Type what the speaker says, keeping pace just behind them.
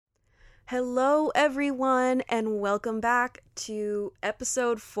Hello, everyone, and welcome back to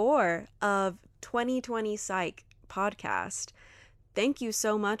episode 4 of 2020 Psych podcast. Thank you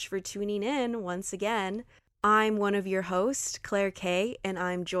so much for tuning in once again. I'm one of your hosts, Claire Kay, and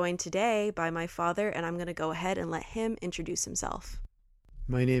I'm joined today by my father, and I'm going to go ahead and let him introduce himself.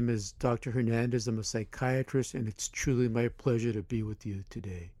 My name is Dr. Hernandez. I'm a psychiatrist, and it's truly my pleasure to be with you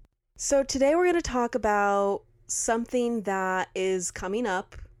today. So today we're going to talk about something that is coming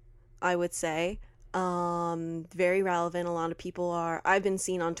up, I would say. Very relevant. I've been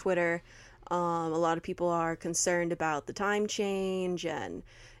seeing on Twitter, a lot of people are concerned about the time change and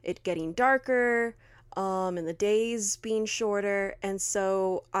it getting darker, and the days being shorter. And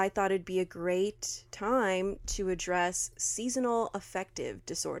so I thought it'd be a great time to address seasonal affective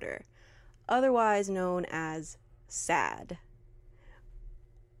disorder, otherwise known as SAD.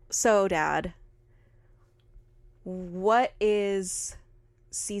 So, Dad, what is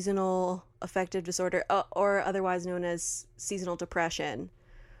seasonal affective disorder, or otherwise known as seasonal depression?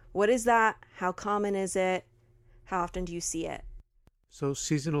 What is that? How common is it? How often do you see it? So,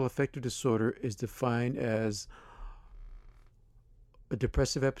 seasonal affective disorder is defined as a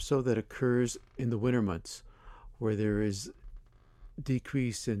depressive episode that occurs in the winter months where there is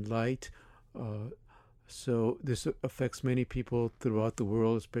decrease in light. So this affects many people throughout the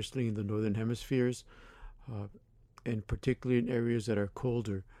world, especially in the northern hemispheres, and particularly in areas that are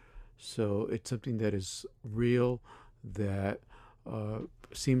colder. So it's something that is real, that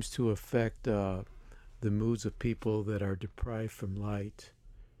seems to affect the moods of people that are deprived from light.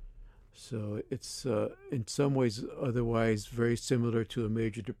 So it's in some ways otherwise very similar to a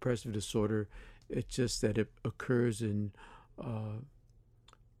major depressive disorder. It's just that it occurs in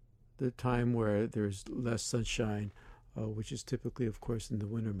the time where there's less sunshine, which is typically, of course, in the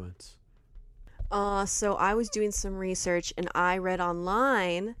winter months. So I was doing some research and I read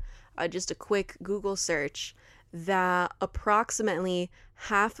online, just a quick Google search, that approximately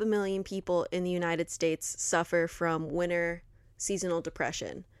 500,000 people in the United States suffer from winter seasonal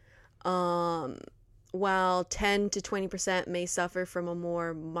depression, while 10 to 20% may suffer from a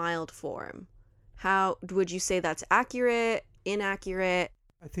more mild form. How would you say that's accurate, inaccurate?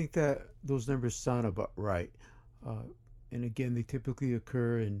 I think that those numbers sound about right. And again, they typically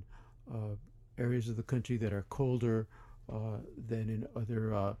occur in areas of the country that are colder than in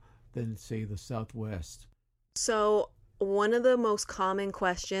other, than say the Southwest. So one of the most common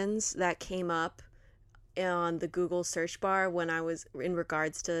questions that came up on the Google search bar when I was in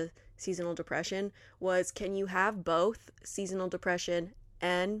regards to seasonal depression was, can you have both seasonal depression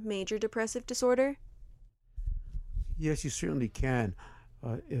and major depressive disorder? Yes, you certainly can.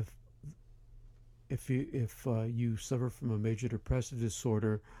 If you suffer from a major depressive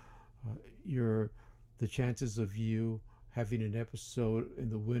disorder, the chances of you having an episode in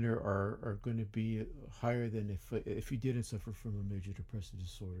the winter are going to be higher than if you didn't suffer from a major depressive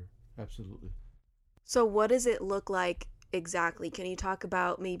disorder. Absolutely. So what does it look like exactly? Can you talk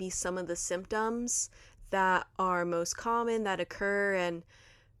about maybe some of the symptoms that are most common that occur, and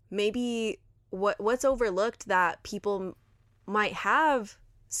maybe what's overlooked that people might have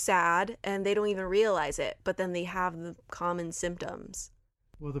SAD and they don't even realize it, but then they have the common symptoms?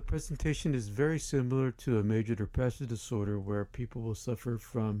 Well, the presentation is very similar to a major depressive disorder, where people will suffer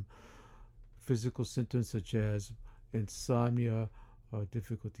from physical symptoms such as insomnia,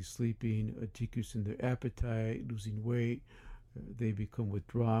 difficulty sleeping, a decrease in their appetite, losing weight. They become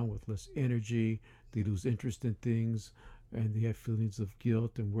withdrawn with less energy. They lose interest in things, and they have feelings of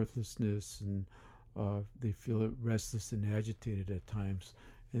guilt and worthlessness, and they feel restless and agitated at times.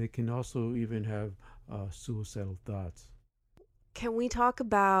 And they can also even have suicidal thoughts. Can we talk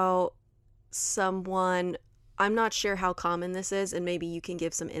about someone, I'm not sure how common this is, and maybe you can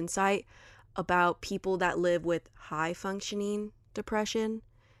give some insight about people that live with high functioning depression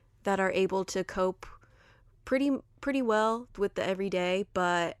that are able to cope pretty well with the everyday,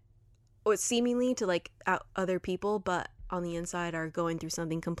 but seemingly to like other people, but on the inside are going through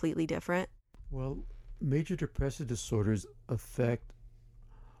something completely different? Well, major depressive disorders affect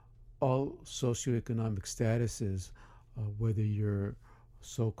all socioeconomic statuses, whether you're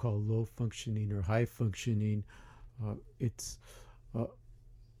so-called low functioning or high functioning. It's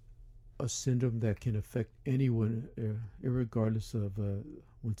a syndrome that can affect anyone, regardless of,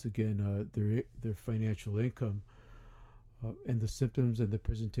 once again, their financial income. And the symptoms and the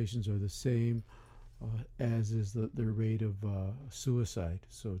presentations are the same, as is the rate of suicide.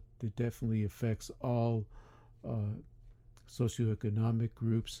 So it definitely affects all socioeconomic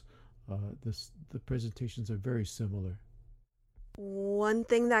groups. The presentations are very similar. One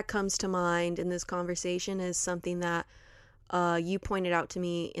thing that comes to mind in this conversation is something that you pointed out to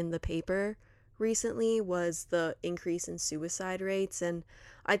me in the paper recently was the increase in suicide rates, and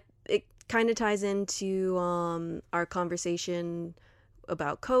it kind of ties into our conversation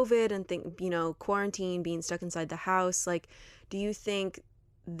about COVID and quarantine, being stuck inside the house. Like, do you think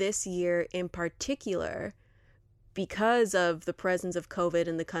this year in particular, because of the presence of COVID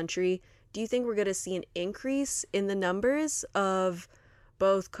in the country, do you think we're going to see an increase in the numbers of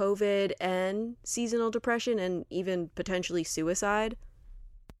both COVID and seasonal depression and even potentially suicide?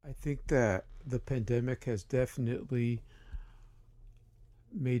 I think that the pandemic has definitely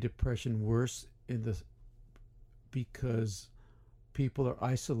made depression worse because people are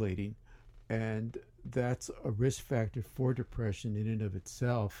isolating, and that's a risk factor for depression in and of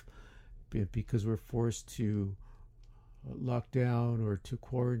itself, because we're forced to lock down or to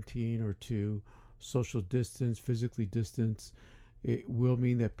quarantine or to social distance, physically distance. It will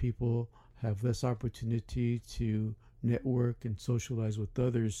mean that people have less opportunity to network and socialize with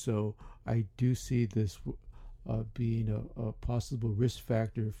others. So I do see this being a possible risk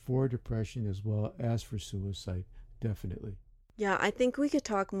factor for depression as well as for suicide, definitely. Yeah, I think we could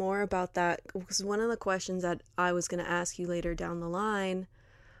talk more about that, because one of the questions that I was going to ask you later down the line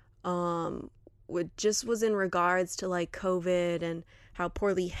was in regards to like COVID and how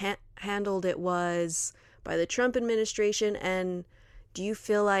poorly handled it was by the Trump administration. And do you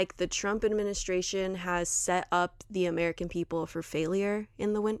feel like the Trump administration has set up the American people for failure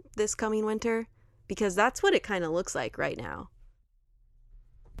in this coming winter? Because that's what it kind of looks like right now.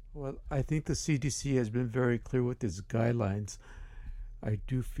 Well, I think the CDC has been very clear with its guidelines. I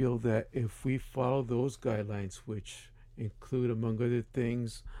do feel that if we follow those guidelines, which include, among other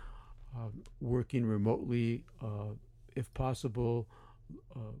things, working remotely, if possible,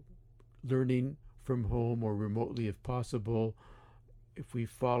 learning from home or remotely if possible, if we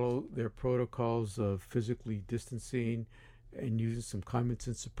follow their protocols of physically distancing and using some common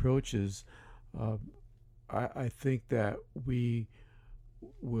sense approaches, I think that we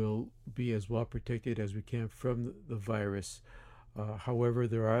will be as well protected as we can from the virus. However,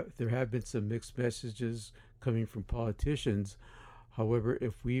 there have been some mixed messages coming from politicians. However,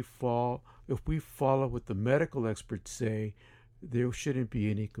 if we follow what the medical experts say, there shouldn't be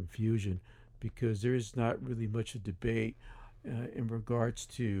any confusion, because there is not really much of debate in regards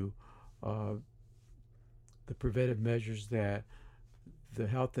to the preventive measures that the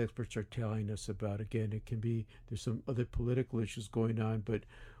health experts are telling us about. Again, there's some other political issues going on, but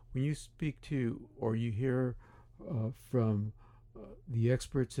when you speak to or you hear from the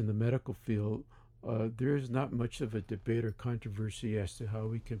experts in the medical field, there is not much of a debate or controversy as to how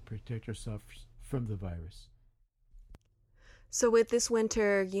we can protect ourselves from the virus. So with this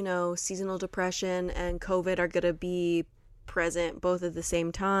winter, seasonal depression and COVID are going to be present both at the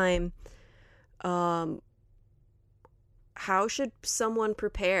same time. How should someone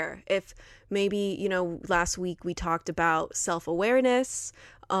prepare? If maybe, last week we talked about self-awareness,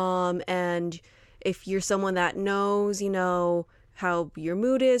 and if you're someone that knows, how your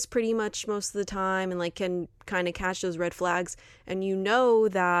mood is pretty much most of the time and like can kind of catch those red flags, and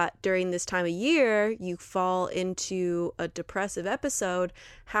that during this time of year you fall into a depressive episode,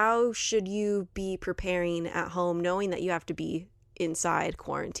 how should you be preparing at home knowing that you have to be inside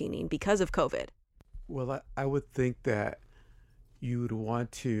quarantining because of COVID? Well, I would think that you would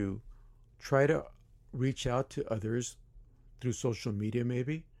want to try to reach out to others through social media,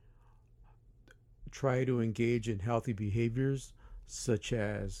 maybe. Try to engage in healthy behaviors such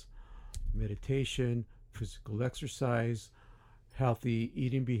as meditation, physical exercise, healthy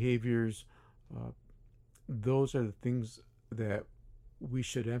eating behaviors. Those are the things that we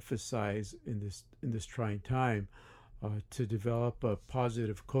should emphasize in this trying time, to develop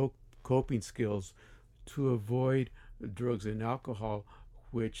positive coping skills, to avoid drugs and alcohol,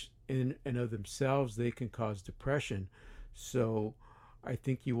 which in and of themselves they can cause depression. So I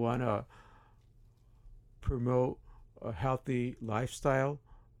think you want to promote a healthy lifestyle.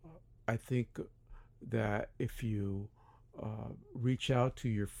 I think that if you reach out to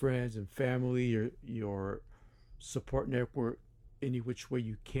your friends and family, your support network, any which way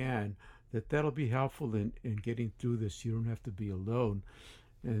you can, that'll be helpful in getting through this. You don't have to be alone.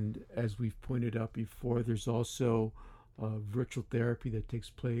 And as we've pointed out before, there's also virtual therapy that takes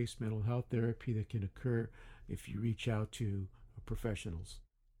place, mental health therapy that can occur if you reach out to professionals.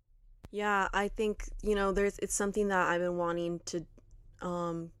 Yeah, I think, it's something that I've been wanting to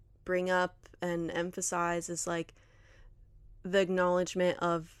bring up and emphasize, is like the acknowledgement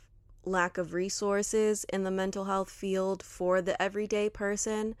of lack of resources in the mental health field for the everyday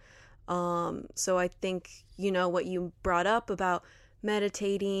person. So I think, what you brought up about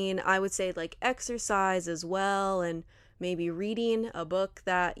meditating, I would say like exercise as well, and maybe reading a book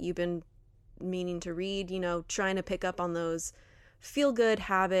that you've been meaning to read, trying to pick up on those feel good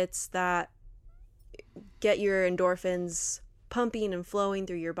habits that get your endorphins pumping and flowing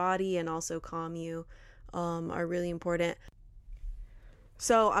through your body and also calm you, are really important.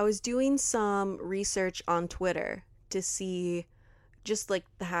 So I was doing some research on Twitter to see just like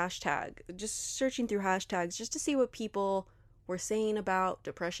the hashtag, just searching through hashtags just to see what people were saying about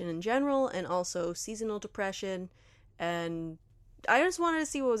depression in general and also seasonal depression. And I just wanted to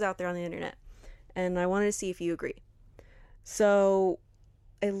see what was out there on the internet. And I wanted to see if you agree. So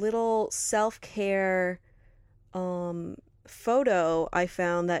a little self-care photo I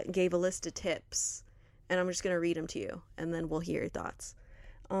found that gave a list of tips. And I'm just going to read them to you and then we'll hear your thoughts.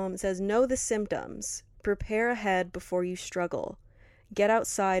 It says, know the symptoms. Prepare ahead before you struggle. Get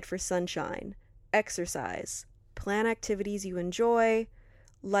outside for sunshine. Exercise. Plan activities you enjoy.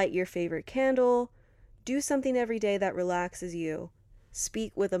 Light your favorite candle. Do something every day that relaxes you.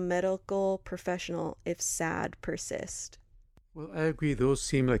 Speak with a medical professional if sad persists. Well, I agree. Those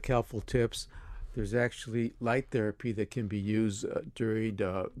seem like helpful tips. There's actually light therapy that can be used during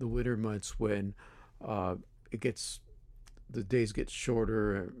the winter months when it gets the days get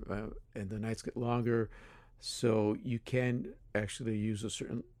shorter and the nights get longer. So you can actually use a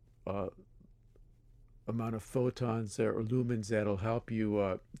certain amount of photons or lumens that'll help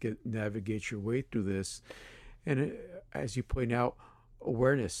you navigate your way through this. And as you point out,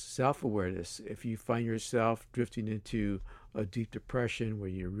 awareness, self-awareness. If you find yourself drifting into a deep depression where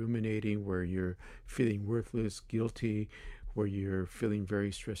you're ruminating, where you're feeling worthless, guilty, where you're feeling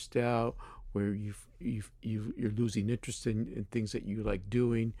very stressed out, where you're losing interest in things that you like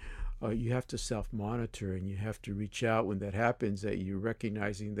doing, you have to self-monitor and you have to reach out when that happens, that you're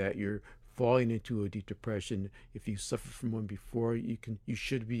recognizing that you're falling into a deep depression. If you suffered from one before, you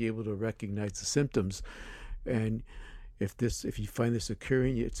should be able to recognize the symptoms. And if you find this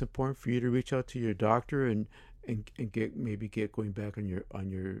occurring, it's important for you to reach out to your doctor and get going back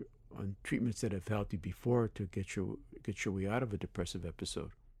on treatments that have helped you before to get your way out of a depressive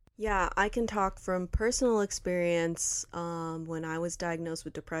episode. Yeah, I can talk from personal experience. When I was diagnosed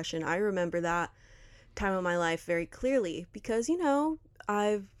with depression, I remember that time of my life very clearly because,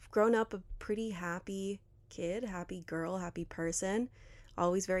 I've grown up a pretty happy kid, happy girl, happy person,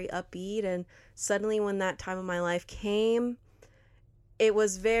 always very upbeat. And suddenly when that time of my life came, it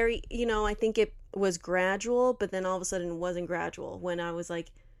was very, I think it was gradual, but then all of a sudden it wasn't gradual when I was like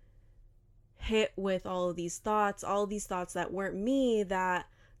hit with all of these thoughts that weren't me, that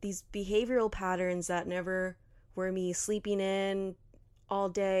these behavioral patterns that never were me, sleeping in all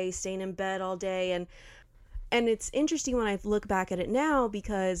day, staying in bed all day. And it's interesting when I look back at it now,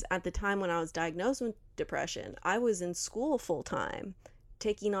 because at the time when I was diagnosed with depression, I was in school full time,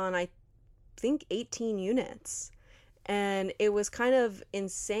 taking on, I think, 18 units. And it was kind of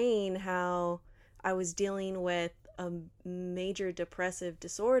insane how I was dealing with a major depressive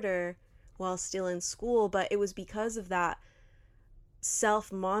disorder while still in school. But it was because of that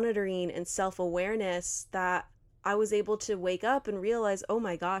self-monitoring and self-awareness that I was able to wake up and realize, oh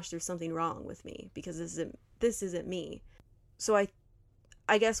my gosh, there's something wrong with me because this isn't me. So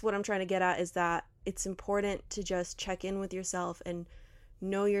I guess what I'm trying to get at is that it's important to just check in with yourself and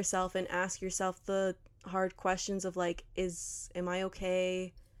know yourself and ask yourself the hard questions of like, am I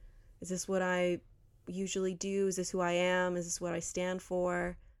okay? Is this what I usually do? Is this who I am? Is this what I stand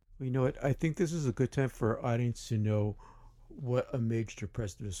for? Well, you know what? I think this is a good time for our audience to know what a major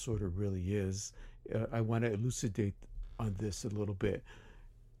depressive disorder really is. I want to elucidate on this a little bit.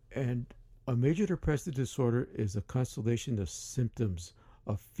 And a major depressive disorder is a constellation of symptoms,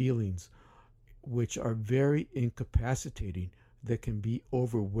 of feelings, which are very incapacitating, that can be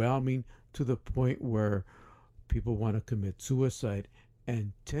overwhelming to the point where people want to commit suicide.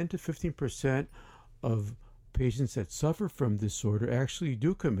 And 10 to 15% of patients that suffer from disorder actually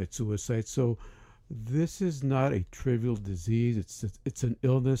do commit suicide. So this is not a trivial disease. It's an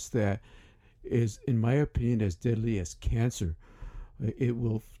illness that is, in my opinion, as deadly as cancer. It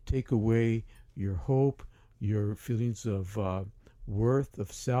will take away your hope, your feelings of worth,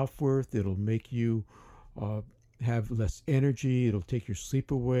 of self-worth. It'll make you have less energy. It'll take your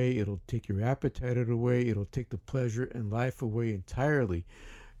sleep away. It'll take your appetite away. It'll take the pleasure in life away entirely.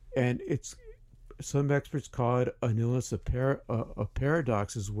 And some experts call it an illness of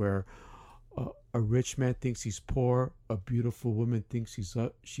paradoxes, where a rich man thinks he's poor, a beautiful woman thinks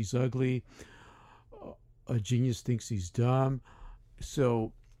she's ugly, a genius thinks he's dumb.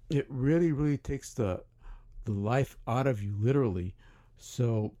 So it really, really takes the life out of you, literally.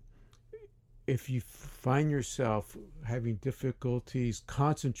 So if you find yourself having difficulties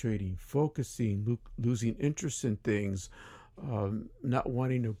concentrating, focusing, losing interest in things, not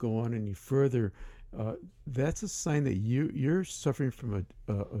wanting to go on any further, that's a sign that you're suffering from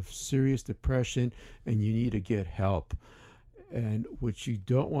a serious depression and you need to get help. And what you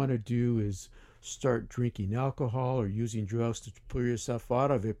don't want to do is start drinking alcohol or using drugs to pull yourself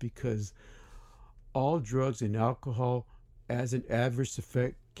out of it, because all drugs and alcohol, as an adverse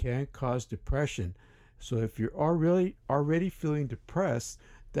effect, can cause depression. So if you're already feeling depressed,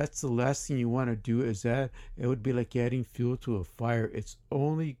 that's the last thing you want to do. Is that it would be like adding fuel to a fire. It's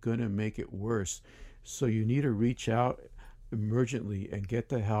only going to make it worse. So you need to reach out emergently and get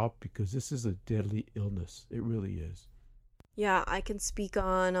the help, because this is a deadly illness. It really is. Yeah, I can speak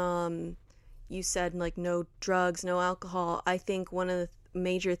on you said like no drugs, no alcohol. I think one of the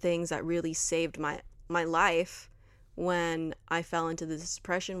major things that really saved my life when I fell into this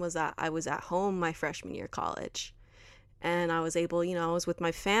depression was that I was at home my freshman year of college, and I was able, I was with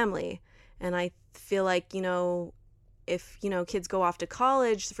my family. And I feel like, if, kids go off to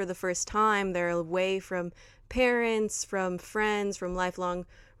college for the first time, they're away from parents, from friends, from lifelong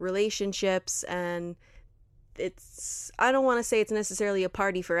relationships. And I don't want to say it's necessarily a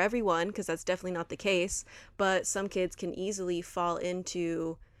party for everyone, because that's definitely not the case, but some kids can easily fall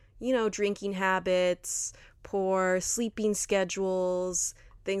into, drinking habits, poor sleeping schedules,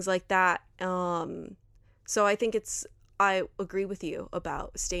 things like that. So I agree with you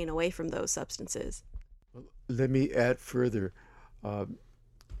about staying away from those substances. Let me add further.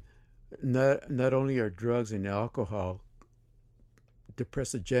 Not only are drugs and alcohol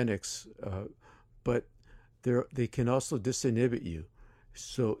depressogenics, but they can also disinhibit you.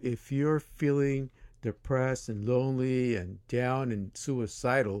 So if you're feeling depressed and lonely and down and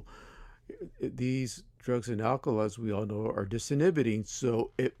suicidal, these drugs and alcohol, as we all know, are disinhibiting. So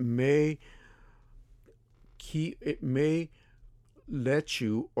it may let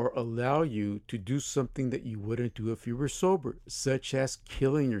you or allow you to do something that you wouldn't do if you were sober, such as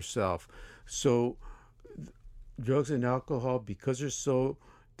killing yourself. So drugs and alcohol, because they're so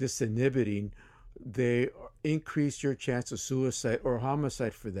disinhibiting, they increase your chance of suicide or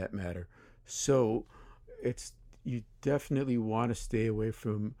homicide, for that matter. So you definitely want to stay away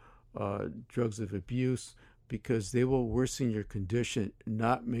from drugs of abuse, because they will worsen your condition,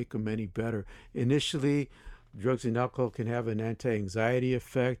 not make them any better. Initially, drugs and alcohol can have an anti-anxiety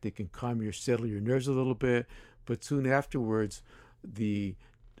effect. It can settle your nerves a little bit, but soon afterwards, the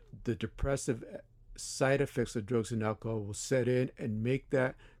depressive side effects of drugs and alcohol will set in and make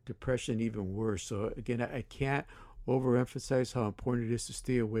that depression even worse. So again, I can't overemphasize how important it is to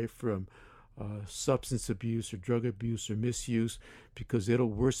stay away from substance abuse or drug abuse or misuse, because it'll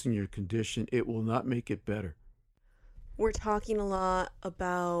worsen your condition. It will not make it better. We're talking a lot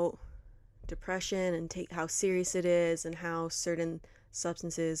about depression and how serious it is, and how certain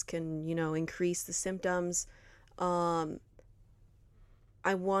substances can, increase the symptoms. I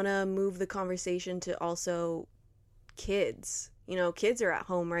want to move the conversation to also kids. Kids are at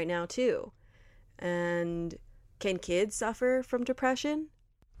home right now too. And can kids suffer from depression?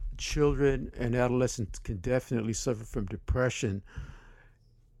 Children and adolescents can definitely suffer from depression.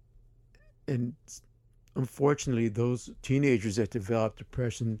 And unfortunately, those teenagers that develop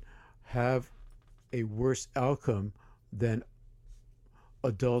depression have a worse outcome than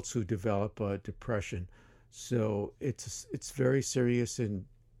adults who develop depression. So it's very serious in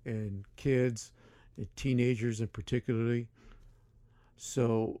kids, in teenagers in particularly.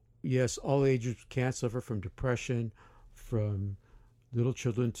 So yes, all ages can suffer from depression, from little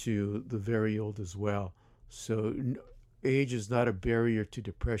children to the very old as well. So age is not a barrier to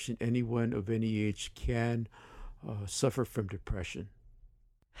depression. Anyone of any age can suffer from depression.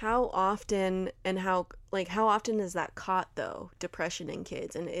 How often is that caught though, depression in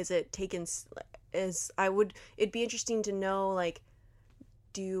kids? And is it taken it'd be interesting to know, like,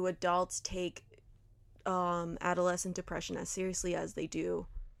 do adults take adolescent depression as seriously as they do?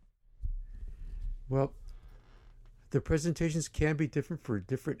 Well, the presentations can be different for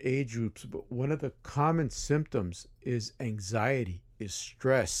different age groups, but one of the common symptoms is anxiety, is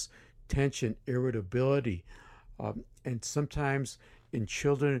stress, tension, irritability, and sometimes in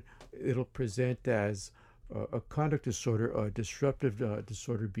children it'll present as a conduct disorder, a disruptive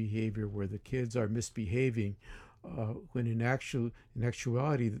disorder behavior, where the kids are misbehaving, when in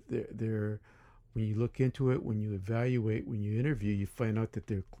actuality they're when you look into it, when you evaluate, when you interview, you find out that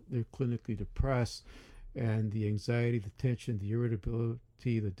they're clinically depressed, and the anxiety, the tension, the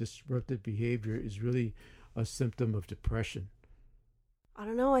irritability, the disruptive behavior is really a symptom of depression. I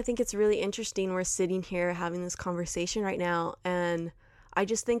don't know. I think it's really interesting. We're sitting here having this conversation right now, and I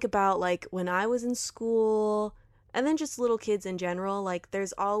just think about like when I was in school, and then just little kids in general, like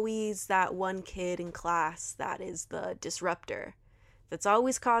there's always that one kid in class that is the disruptor, that's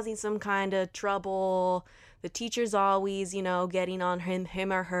always causing some kind of trouble. The teacher's always, getting on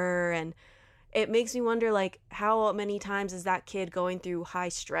him or her, and it makes me wonder like how many times is that kid going through high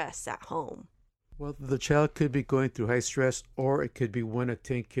stress at home? Well, the child could be going through high stress, or it could be one of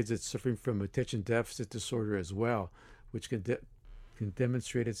 10 kids that's suffering from attention deficit disorder as well, which can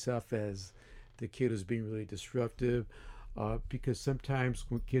demonstrate itself as the kid is being really disruptive. Because sometimes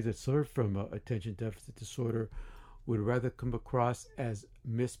when kids that suffer from attention deficit disorder would rather come across as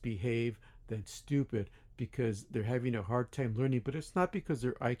misbehave than stupid because they're having a hard time learning. But it's not because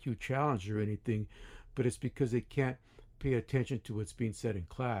they're IQ challenged or anything, but it's because they can't pay attention to what's being said in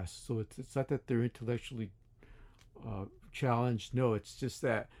class. So it's not that they're intellectually challenged. No, it's just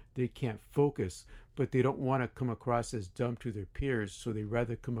that they can't focus, but they don't want to come across as dumb to their peers, so they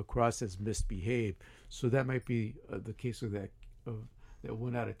rather come across as misbehaved. So that might be the case of that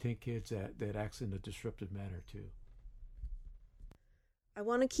 1 out of 10 kids that acts in a disruptive manner too. I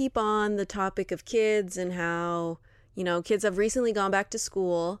want to keep on the topic of kids and how, kids have recently gone back to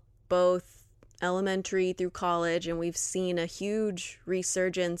school, both elementary through college, and we've seen a huge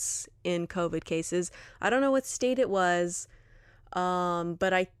resurgence in COVID cases. I don't know what state it was,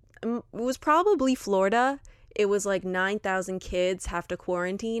 but it was probably Florida. It was like 9,000 kids have to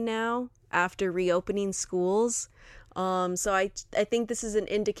quarantine now after reopening schools. So I think this is an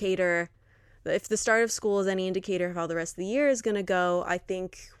indicator. If the start of school is any indicator of how the rest of the year is going to go, I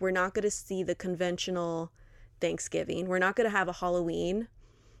think we're not going to see the conventional Thanksgiving. We're not going to have a Halloween,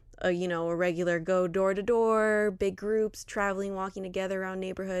 a regular go door to door, big groups traveling, walking together around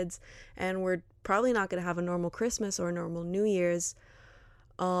neighborhoods. And we're probably not going to have a normal Christmas or a normal New Year's.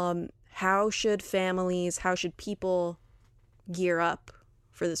 How should people gear up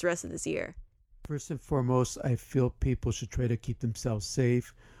for this rest of this year? First and foremost, I feel people should try to keep themselves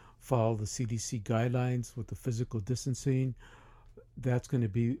safe, follow the CDC guidelines with the physical distancing. That's going to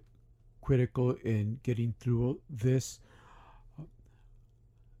be critical in getting through this.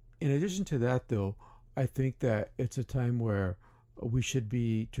 In addition to that, though, I think that it's a time where we should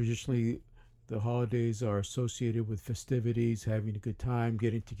be traditionally, the holidays are associated with festivities, having a good time,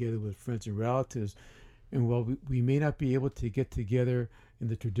 getting together with friends and relatives. And while we may not be able to get together in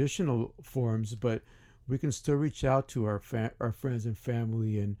the traditional forms, but we can still reach out to our friends and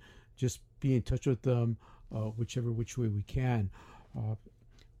family and just be in touch with them which way we can.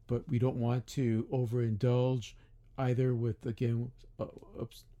 But we don't want to overindulge either with, again,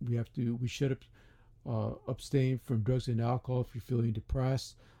 we should abstain from drugs and alcohol if you're feeling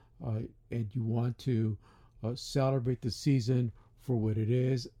depressed and you want to celebrate the season for what it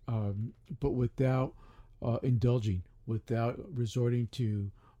is, but without indulging, without resorting to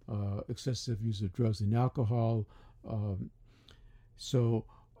excessive use of drugs and alcohol. So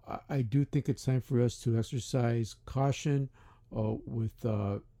I do think it's time for us to exercise caution with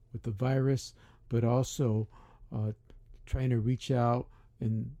the virus, but also trying to reach out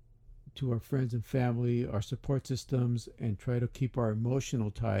and to our friends and family, our support systems, and try to keep our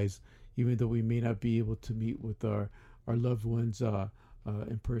emotional ties, even though we may not be able to meet with our loved ones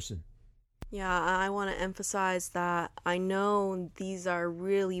in person. Yeah, I want to emphasize that I know these are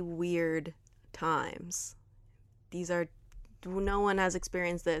really weird times. No one has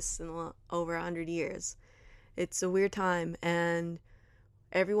experienced this in over 100 years. It's a weird time, and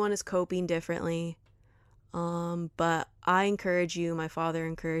everyone is coping differently. But I encourage you, my father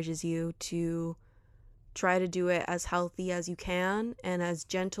encourages you to try to do it as healthy as you can and as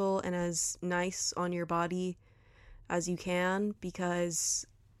gentle and as nice on your body as you can, because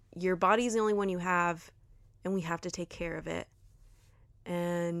your body is the only one you have, and we have to take care of it.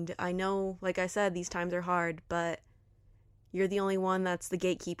 And I know, like I said, these times are hard, but you're the only one that's the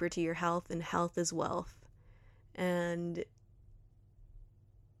gatekeeper to your health, and health is wealth. And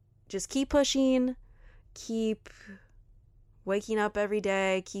just keep pushing, keep waking up every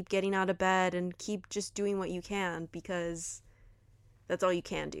day, keep getting out of bed, and keep just doing what you can, because that's all you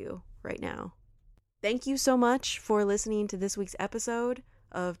can do right now. Thank you so much for listening to this week's episode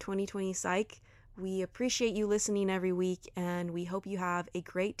of 2020 Psych. We appreciate you listening every week, and we hope you have a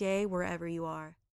great day wherever you are.